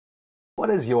What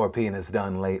has your penis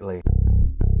done lately?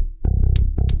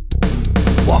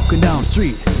 Walking down the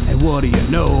street, and what do you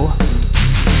know?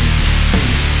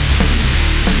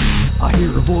 I hear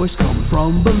a voice coming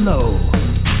from below,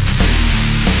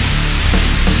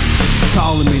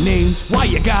 calling me names. Why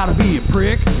you gotta be a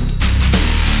prick?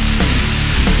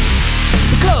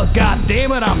 Because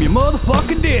goddammit, I'm your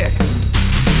motherfucking dick.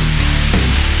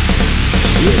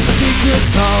 If I could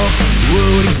talk, what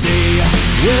would he say?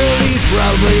 Well, he'd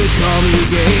probably call me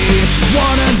gay.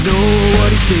 Wanna know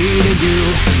what he'd say to you?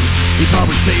 He'd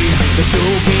probably say that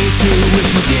you're gay too. If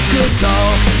my dick could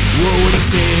talk, what would he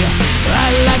say? I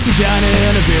like vagina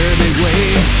in a very big way.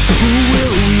 So who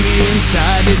will we be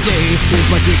inside today? If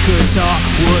my dick could talk,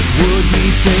 what would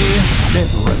he say? I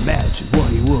never imagined what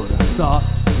he would have thought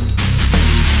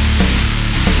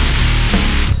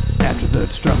after the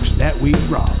destruction that we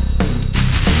brought.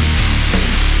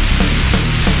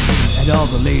 And all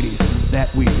the ladies that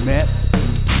we met,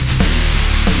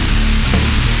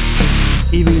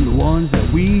 even the ones that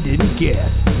we didn't get.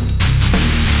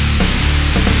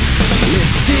 If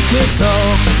Dick could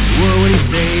talk, what would he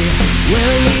say?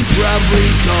 Well, he'd probably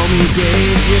call me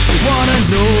gay. If you wanna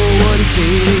know what he'd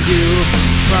say to you,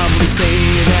 probably say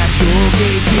that you're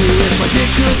gay too. If my Dick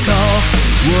could talk,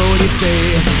 what would he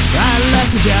say? I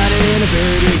like vagina in a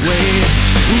very big way.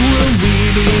 Who will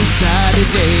we be inside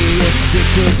today? If Dick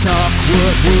could talk,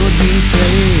 what would he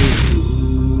say?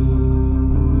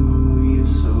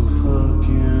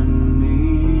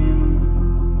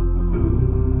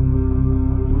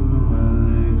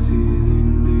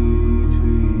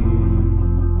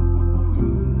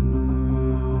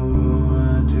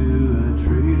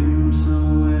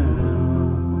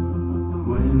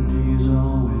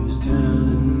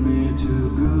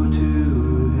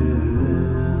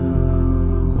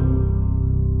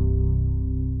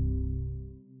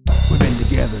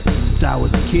 Since I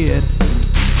was a kid,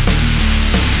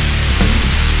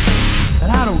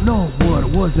 and I don't know what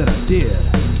it was that I did.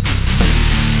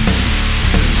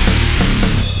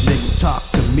 They could talk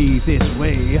to me this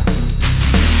way,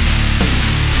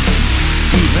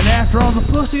 even after all the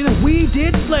pussy that we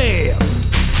did slay.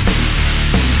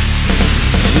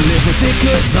 If my dick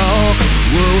could talk,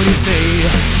 what would he say?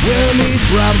 Well, he'd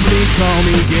probably call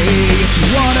me gay. If you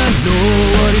wanna know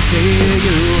what he'd say to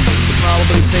you, he'd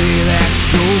probably say that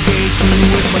you're gay too.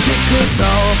 If my dick could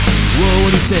talk, what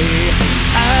would he say?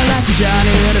 I like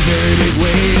vagina in a very big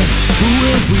way. Who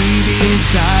will we be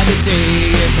inside today?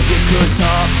 If my dick could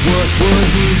talk, what would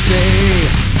he say?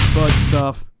 Butt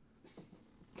stuff.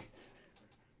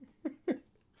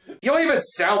 You don't even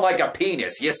sound like a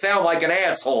penis, you sound like an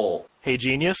asshole. Hey,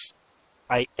 genius,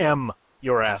 I am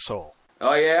your asshole.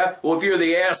 Oh yeah? Well, if you're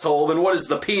the asshole, then what does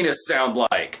the penis sound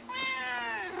like?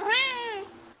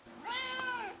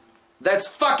 That's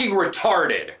fucking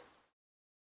retarded!